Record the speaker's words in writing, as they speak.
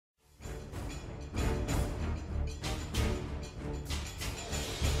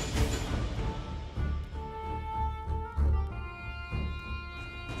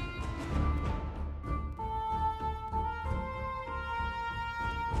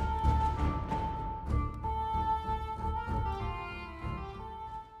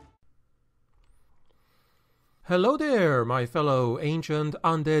Hello there, my fellow ancient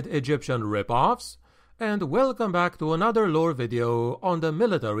undead Egyptian ripoffs, and welcome back to another lore video on the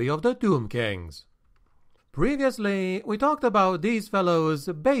military of the Tomb Kings. Previously, we talked about these fellows'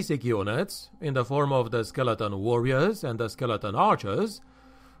 basic units, in the form of the skeleton warriors and the skeleton archers,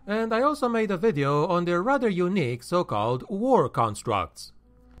 and I also made a video on their rather unique so-called war constructs.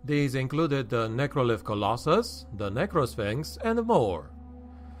 These included the Necrolith Colossus, the Necrosphinx, and more.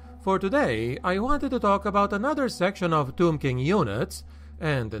 For today, I wanted to talk about another section of Tomb King units,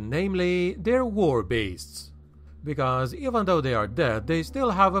 and namely their war beasts. Because even though they are dead, they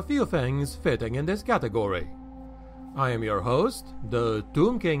still have a few things fitting in this category. I am your host, the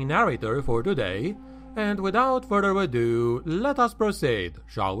Tomb King narrator for today, and without further ado, let us proceed,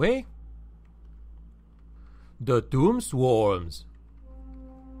 shall we? The Tomb Swarms.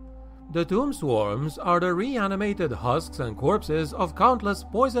 The tomb swarms are the reanimated husks and corpses of countless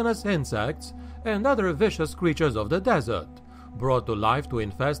poisonous insects and other vicious creatures of the desert, brought to life to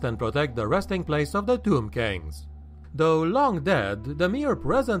infest and protect the resting place of the Tomb Kings. Though long dead, the mere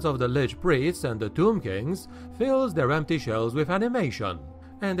presence of the Lich Priests and the Tomb Kings fills their empty shells with animation,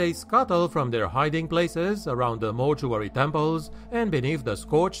 and they scuttle from their hiding places around the mortuary temples and beneath the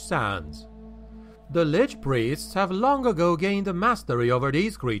scorched sands. The Lich Priests have long ago gained mastery over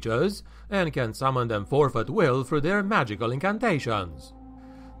these creatures and can summon them forth at will through their magical incantations.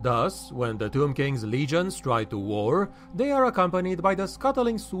 Thus, when the Tomb King's legions stride to war, they are accompanied by the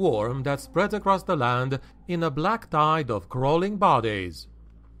scuttling swarm that spreads across the land in a black tide of crawling bodies.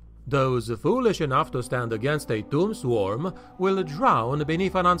 Those foolish enough to stand against a tomb swarm will drown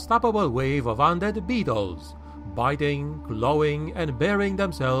beneath an unstoppable wave of undead beetles, biting, clawing, and burying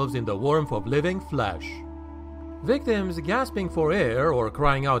themselves in the warmth of living flesh. Victims gasping for air or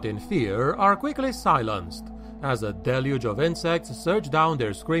crying out in fear are quickly silenced, as a deluge of insects surge down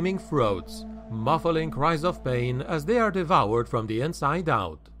their screaming throats, muffling cries of pain as they are devoured from the inside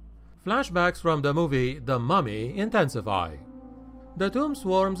out. Flashbacks from the movie The Mummy intensify. The tomb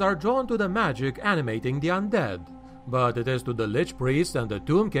swarms are drawn to the magic animating the undead, but it is to the Lich Priests and the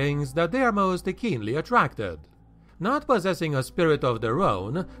Tomb Kings that they are most keenly attracted. Not possessing a spirit of their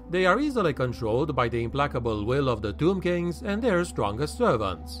own, they are easily controlled by the implacable will of the Tomb Kings and their strongest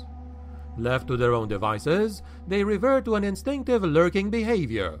servants. Left to their own devices, they revert to an instinctive lurking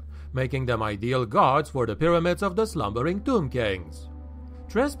behavior, making them ideal guards for the pyramids of the slumbering Tomb Kings.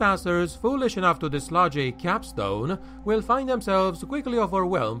 Trespassers foolish enough to dislodge a capstone will find themselves quickly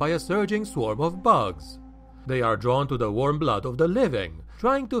overwhelmed by a surging swarm of bugs. They are drawn to the warm blood of the living,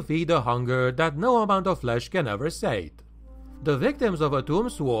 trying to feed a hunger that no amount of flesh can ever sate. The victims of a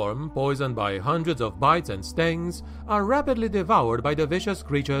tomb swarm, poisoned by hundreds of bites and stings, are rapidly devoured by the vicious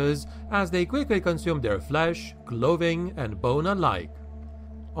creatures as they quickly consume their flesh, clothing, and bone alike.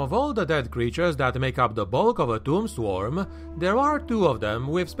 Of all the dead creatures that make up the bulk of a tomb swarm, there are two of them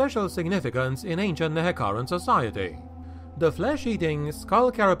with special significance in ancient Nehekaran society. The flesh-eating,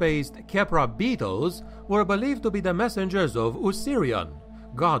 skull-carapaced Kepra beetles were believed to be the messengers of Usirian,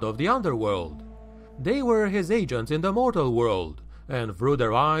 god of the underworld. They were his agents in the mortal world, and through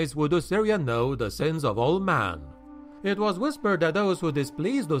their eyes would Usirian know the sins of all man. It was whispered that those who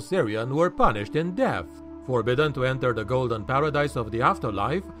displeased Usirian were punished in death. Forbidden to enter the golden paradise of the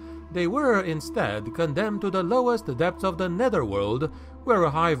afterlife, they were instead condemned to the lowest depths of the netherworld, where a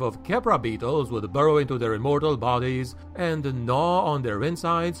hive of Kepra beetles would burrow into their immortal bodies and gnaw on their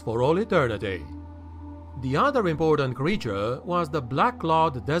insides for all eternity. The other important creature was the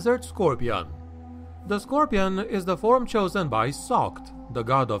black-clawed desert scorpion. The scorpion is the form chosen by Sokt, the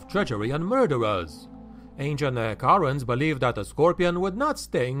god of treachery and murderers. Ancient Nehekarans believed that a scorpion would not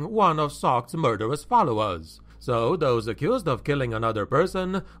sting one of Sokt's murderous followers, so those accused of killing another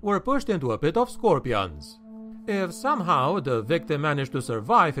person were pushed into a pit of scorpions. If somehow the victim managed to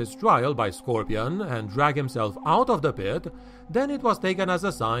survive his trial by scorpion and drag himself out of the pit, then it was taken as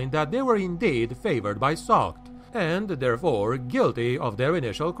a sign that they were indeed favored by Sokt, and therefore guilty of their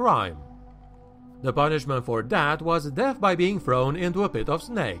initial crime. The punishment for that was death by being thrown into a pit of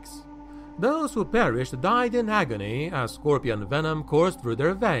snakes. Those who perished died in agony as scorpion venom coursed through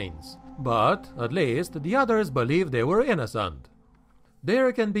their veins, but, at least, the others believed they were innocent.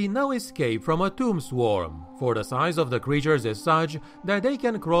 There can be no escape from a tomb swarm, for the size of the creatures is such that they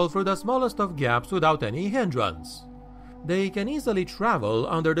can crawl through the smallest of gaps without any hindrance. They can easily travel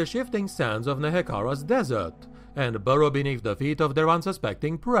under the shifting sands of Nehekara's desert, and burrow beneath the feet of their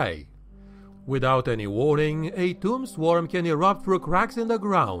unsuspecting prey. Without any warning, a tomb swarm can erupt through cracks in the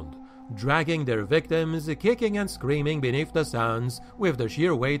ground, dragging their victims, kicking and screaming beneath the sands with the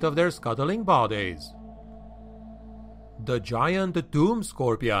sheer weight of their scuttling bodies. The Giant Tomb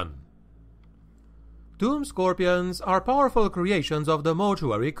Scorpion. Tomb Scorpions are powerful creations of the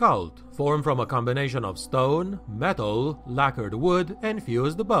mortuary cult, formed from a combination of stone, metal, lacquered wood, and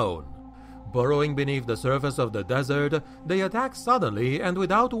fused bone. Burrowing beneath the surface of the desert, they attack suddenly and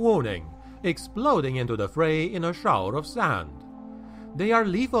without warning, exploding into the fray in a shower of sand. They are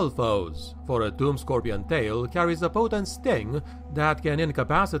lethal foes, for a Tomb Scorpion tail carries a potent sting that can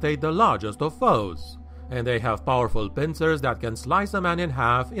incapacitate the largest of foes, and they have powerful pincers that can slice a man in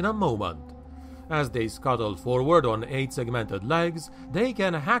half in a moment. As they scuttle forward on 8 segmented legs, they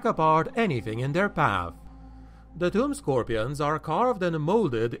can hack apart anything in their path. The Tomb Scorpions are carved and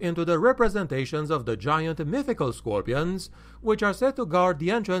molded into the representations of the giant mythical scorpions, which are said to guard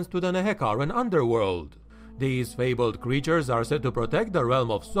the entrance to the Nehekaran underworld. These fabled creatures are said to protect the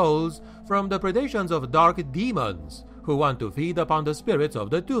realm of souls from the predations of dark demons, who want to feed upon the spirits of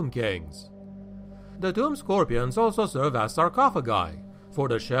the Tomb Kings. The Tomb Scorpions also serve as sarcophagi, for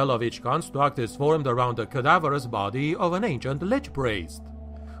the shell of each construct is formed around the cadaverous body of an ancient lich priest.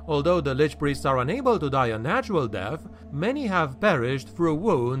 Although the lich priests are unable to die a natural death, many have perished through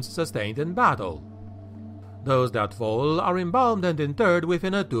wounds sustained in battle. Those that fall are embalmed and interred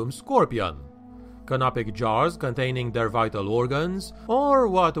within a Tomb Scorpion. Canopic jars containing their vital organs, or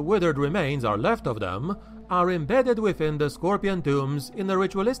what withered remains are left of them, are embedded within the scorpion tombs in a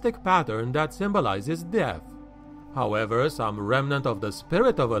ritualistic pattern that symbolizes death. However, some remnant of the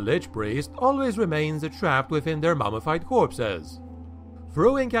spirit of a lich priest always remains trapped within their mummified corpses.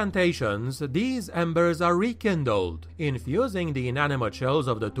 Through incantations, these embers are rekindled, infusing the inanimate shells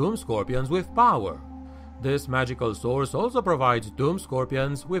of the Tomb Scorpions with power. This magical source also provides Tomb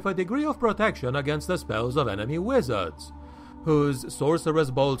Scorpions with a degree of protection against the spells of enemy wizards, whose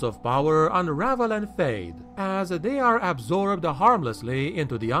sorcerous bolts of power unravel and fade, as they are absorbed harmlessly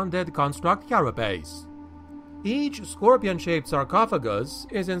into the undead construct carapace. Each scorpion-shaped sarcophagus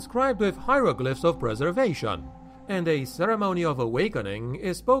is inscribed with hieroglyphs of preservation, and a ceremony of awakening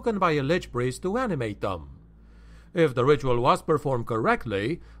is spoken by a lich priest to animate them. If the ritual was performed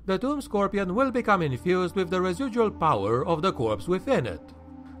correctly, the Tomb Scorpion will become infused with the residual power of the corpse within it.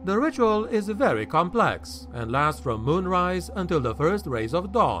 The ritual is very complex, and lasts from moonrise until the first rays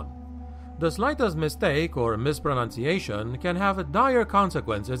of dawn. The slightest mistake or mispronunciation can have dire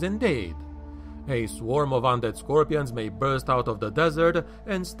consequences indeed. A swarm of undead scorpions may burst out of the desert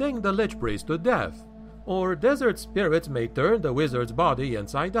and sting the lich priest to death, or desert spirits may turn the wizard's body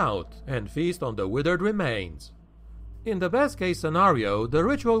inside out and feast on the withered remains. In the best case scenario, the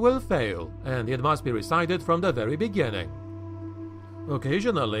ritual will fail, and it must be recited from the very beginning.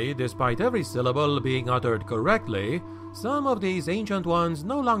 Occasionally, despite every syllable being uttered correctly, some of these ancient ones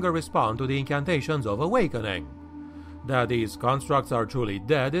no longer respond to the incantations of awakening. That these constructs are truly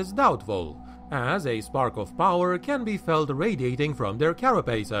dead is doubtful, as a spark of power can be felt radiating from their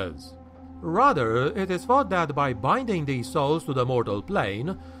carapaces. Rather, it is thought that by binding these souls to the mortal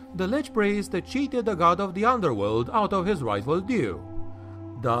plane, the lich priest cheated the god of the underworld out of his rightful due.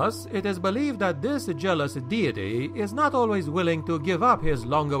 Thus, it is believed that this jealous deity is not always willing to give up his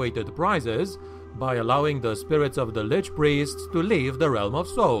long-awaited prizes by allowing the spirits of the lich priests to leave the realm of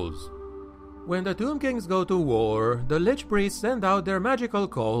souls. When the Tomb Kings go to war, the lich priests send out their magical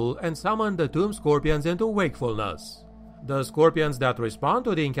call and summon the Tomb Scorpions into wakefulness. The scorpions that respond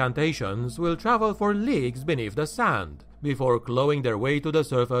to the incantations will travel for leagues beneath the sand, before clawing their way to the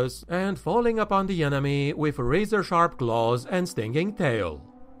surface and falling upon the enemy with razor-sharp claws and stinging tail.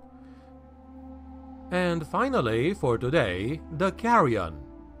 And finally, for today, the Carrion.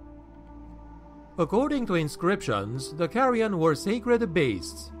 According to inscriptions, the Carrion were sacred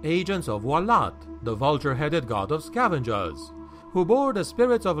beasts, agents of Walat, the vulture-headed god of scavengers, who bore the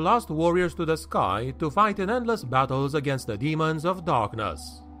spirits of lost warriors to the sky to fight in endless battles against the demons of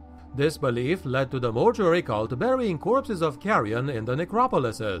darkness. This belief led to the mortuary cult burying corpses of Carrion in the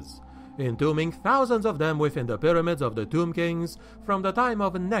necropolises, entombing thousands of them within the pyramids of the Tomb Kings from the time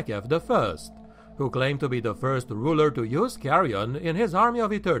of Nekef I, who claimed to be the first ruler to use Carrion in his army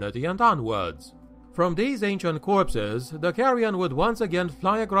of eternity and onwards. From these ancient corpses, the Carrion would once again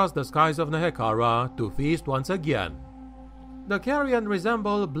fly across the skies of Nehekara to feast once again. The Carrion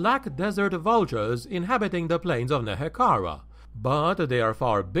resemble black desert vultures inhabiting the plains of Nehekara, but they are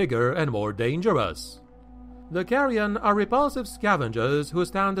far bigger and more dangerous. The Carrion are repulsive scavengers who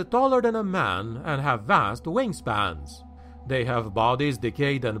stand taller than a man and have vast wingspans. They have bodies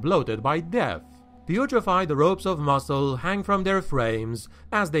decayed and bloated by death. Putrefied ropes of muscle hang from their frames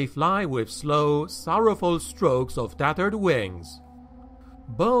as they fly with slow, sorrowful strokes of tattered wings.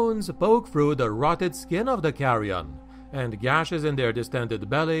 Bones poke through the rotted skin of the Carrion, and gashes in their distended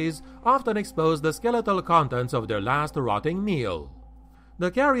bellies often expose the skeletal contents of their last rotting meal. The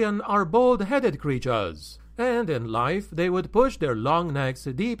Carrion are bold-headed creatures, and in life they would push their long necks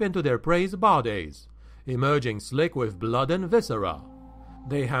deep into their prey's bodies, emerging slick with blood and viscera.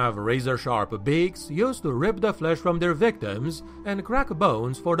 They have razor-sharp beaks used to rip the flesh from their victims and crack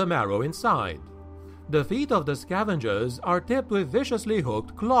bones for the marrow inside. The feet of the scavengers are tipped with viciously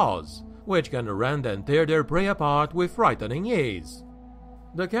hooked claws, which can rend and tear their prey apart with frightening ease.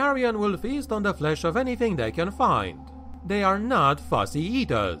 The Carrion will feast on the flesh of anything they can find. They are not fussy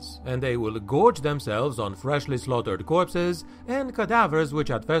eaters, and they will gorge themselves on freshly slaughtered corpses and cadavers which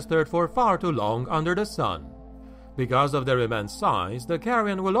had festered for far too long under the sun. Because of their immense size, the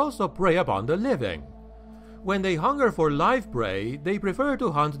Carrion will also prey upon the living. When they hunger for live prey, they prefer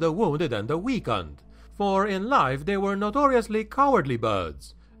to hunt the wounded and the weakened, for in life they were notoriously cowardly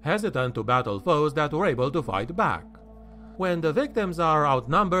birds, hesitant to battle foes that were able to fight back. When the victims are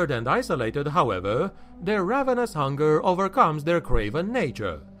outnumbered and isolated, however, their ravenous hunger overcomes their craven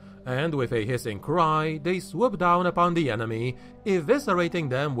nature, and with a hissing cry, they swoop down upon the enemy, eviscerating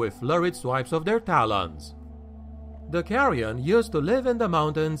them with flurried swipes of their talons. The Carrion used to live in the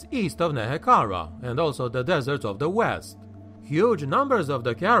mountains east of Nehekara, and also the deserts of the west. Huge numbers of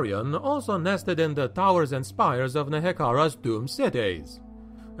the Carrion also nested in the towers and spires of Nehekara's doomed cities.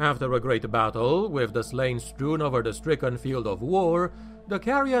 After a great battle, with the slain strewn over the stricken field of war, the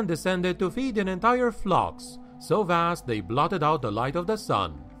Carrion descended to feed in entire flocks, so vast they blotted out the light of the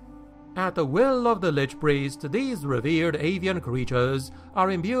sun. At the will of the Lich Priest, these revered avian creatures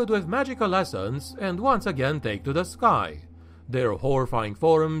are imbued with magical essence and once again take to the sky, their horrifying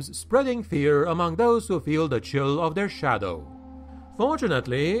forms spreading fear among those who feel the chill of their shadow.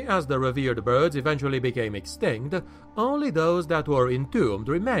 Fortunately, as the revered birds eventually became extinct, only those that were entombed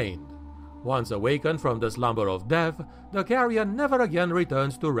remained. Once awakened from the slumber of death, the Carrion never again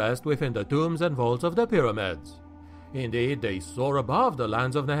returns to rest within the tombs and vaults of the pyramids. Indeed, they soar above the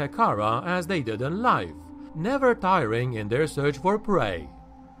lands of Nehekara as they did in life, never tiring in their search for prey.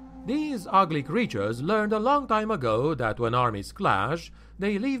 These ugly creatures learned a long time ago that when armies clash,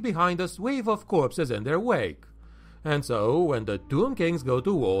 they leave behind a swathe of corpses in their wake. And so, when the Tomb Kings go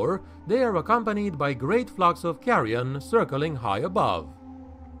to war, they are accompanied by great flocks of carrion circling high above.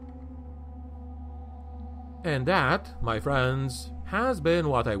 And that, my friends, has been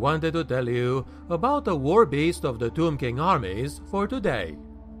what I wanted to tell you about the war beast of the Tomb King armies for today.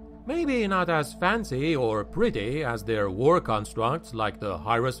 Maybe not as fancy or pretty as their war constructs like the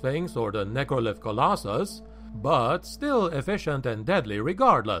Hierosphinx or the Necrolith Colossus, but still efficient and deadly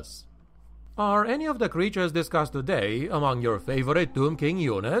regardless. Are any of the creatures discussed today among your favorite Tomb King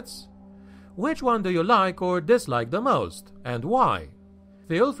units? Which one do you like or dislike the most, and why?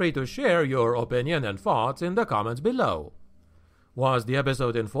 Feel free to share your opinion and thoughts in the comments below. Was the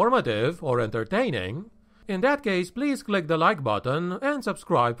episode informative or entertaining? In that case, please click the like button and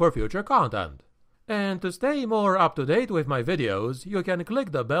subscribe for future content. And to stay more up to date with my videos, you can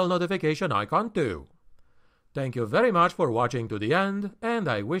click the bell notification icon too. Thank you very much for watching to the end, and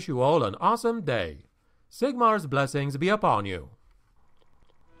I wish you all an awesome day. Sigmar's blessings be upon you.